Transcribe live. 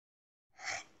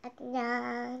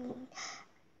안녕.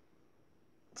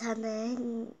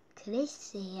 저는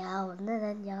그리스예요.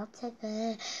 오늘은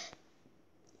영어책을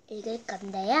읽을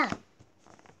건데요.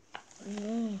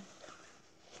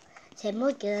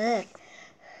 제목은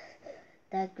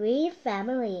The Green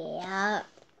Family예요.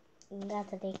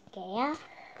 읽어드릴게요.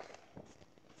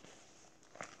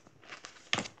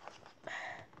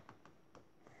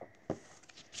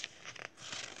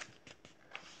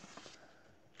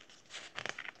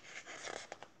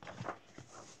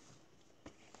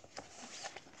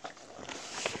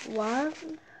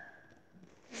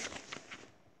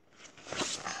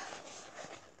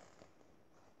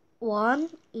 One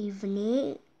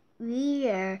evening, we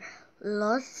were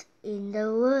lost in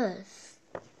the woods.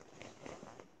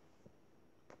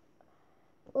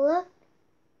 Look,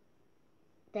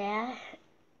 that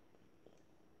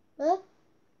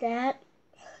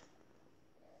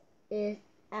is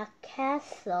a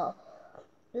castle.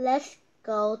 Let's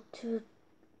go to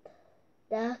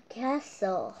the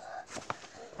castle.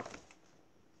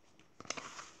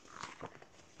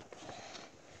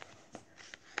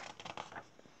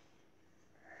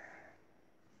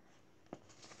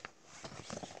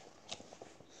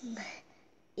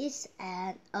 It's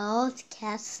an old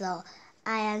castle.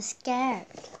 I am scared.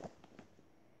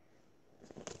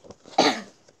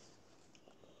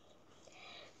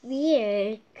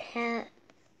 We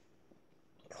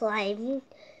climbed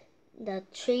the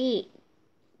tree.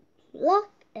 Look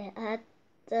at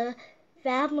the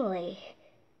family.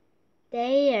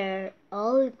 They are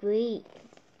all green.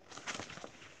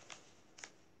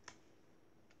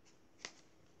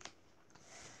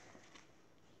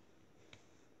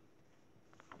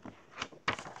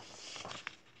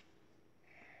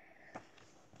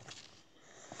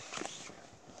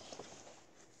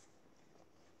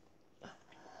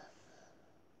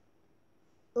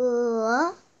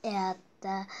 Look at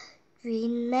the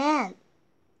green man.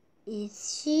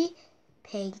 Is she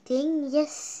painting?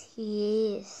 Yes,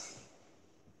 she is.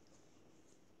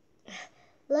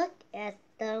 Look at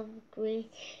the green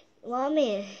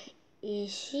woman.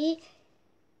 Is she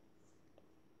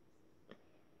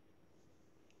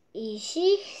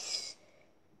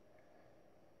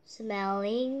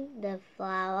smelling the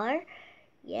flower?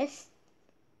 Yes,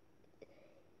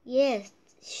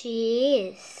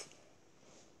 she is.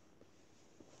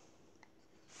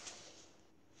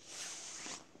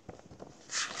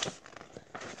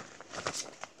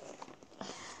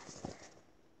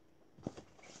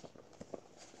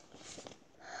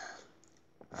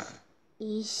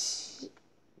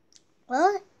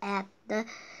 Look at the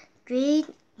green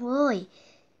boy.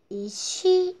 Is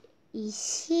he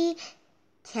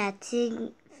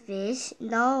catching fish?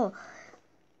 No,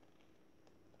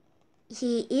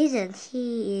 he isn't.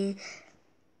 He is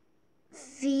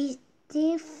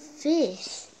feeding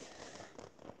fish.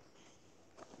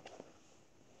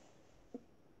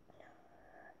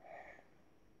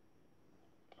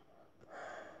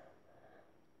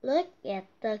 Look at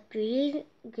the green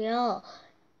girl.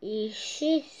 Is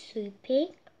she sweeping?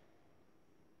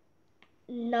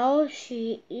 No,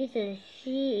 she isn't.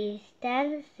 She is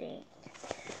dancing.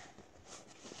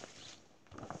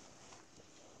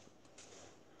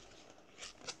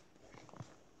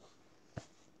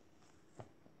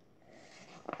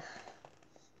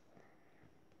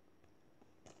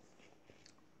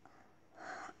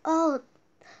 Oh,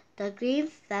 the green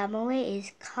family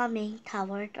is coming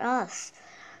toward us.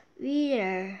 We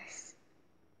are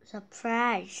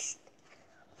surprised.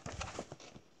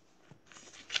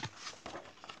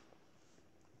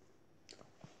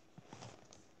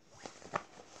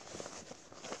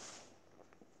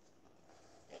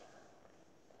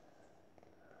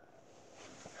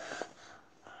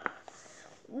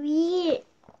 We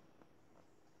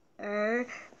are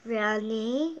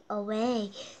running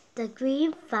away. The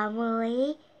green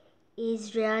family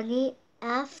is running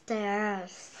after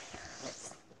us.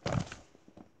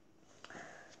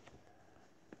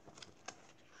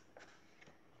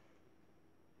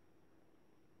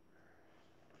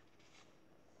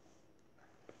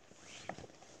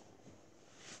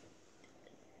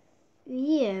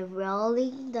 We are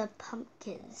rolling the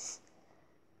pumpkins.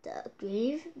 The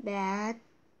green man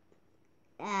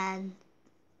and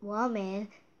woman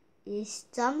is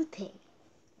jumping.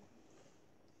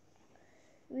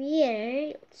 We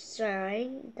are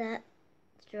throwing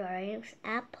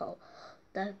apple.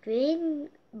 The green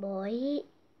boy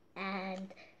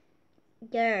and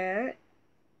girl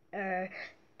are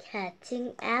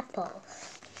catching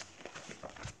apples.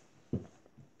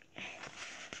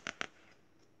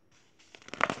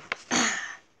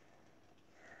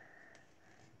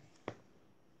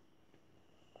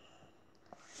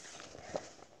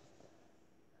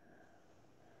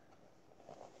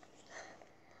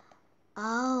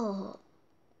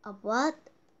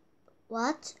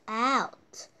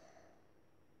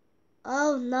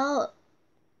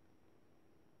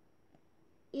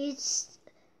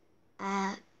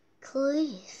 a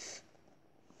cliff.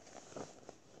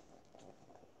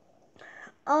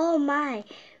 Oh my,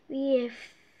 we're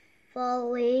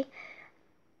falling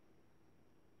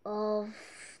off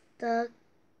the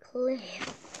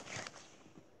cliff.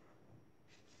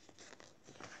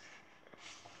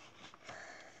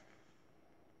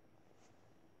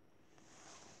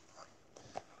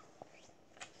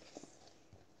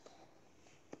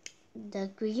 The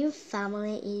Green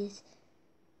family is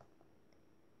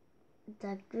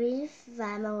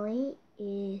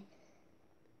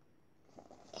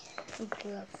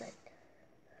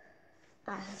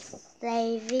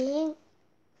saving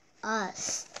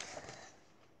us.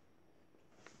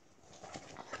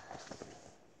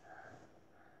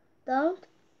 Don't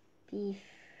be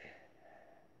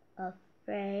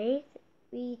afraid.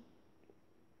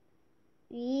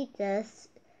 We just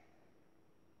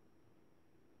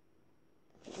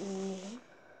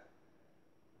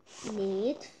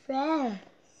need friends.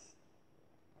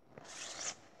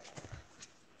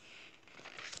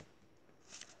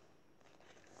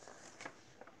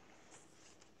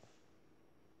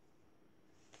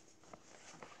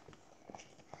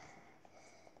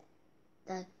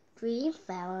 The Green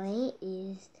family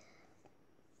is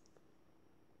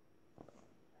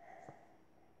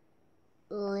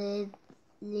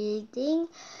leading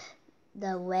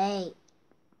the way.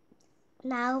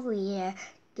 Now we're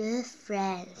good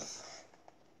friends.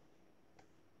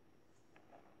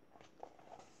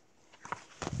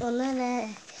 오늘은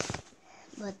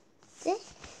뭐지?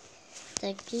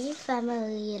 The Green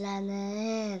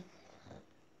Family라는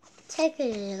책을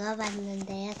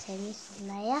읽어봤는데요.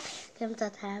 재밌었나요? 그럼 더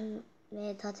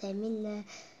다음에 더 재밌는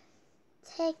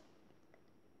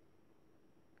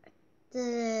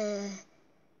책들을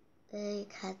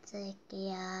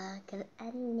가질게요. 그럼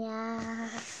안녕.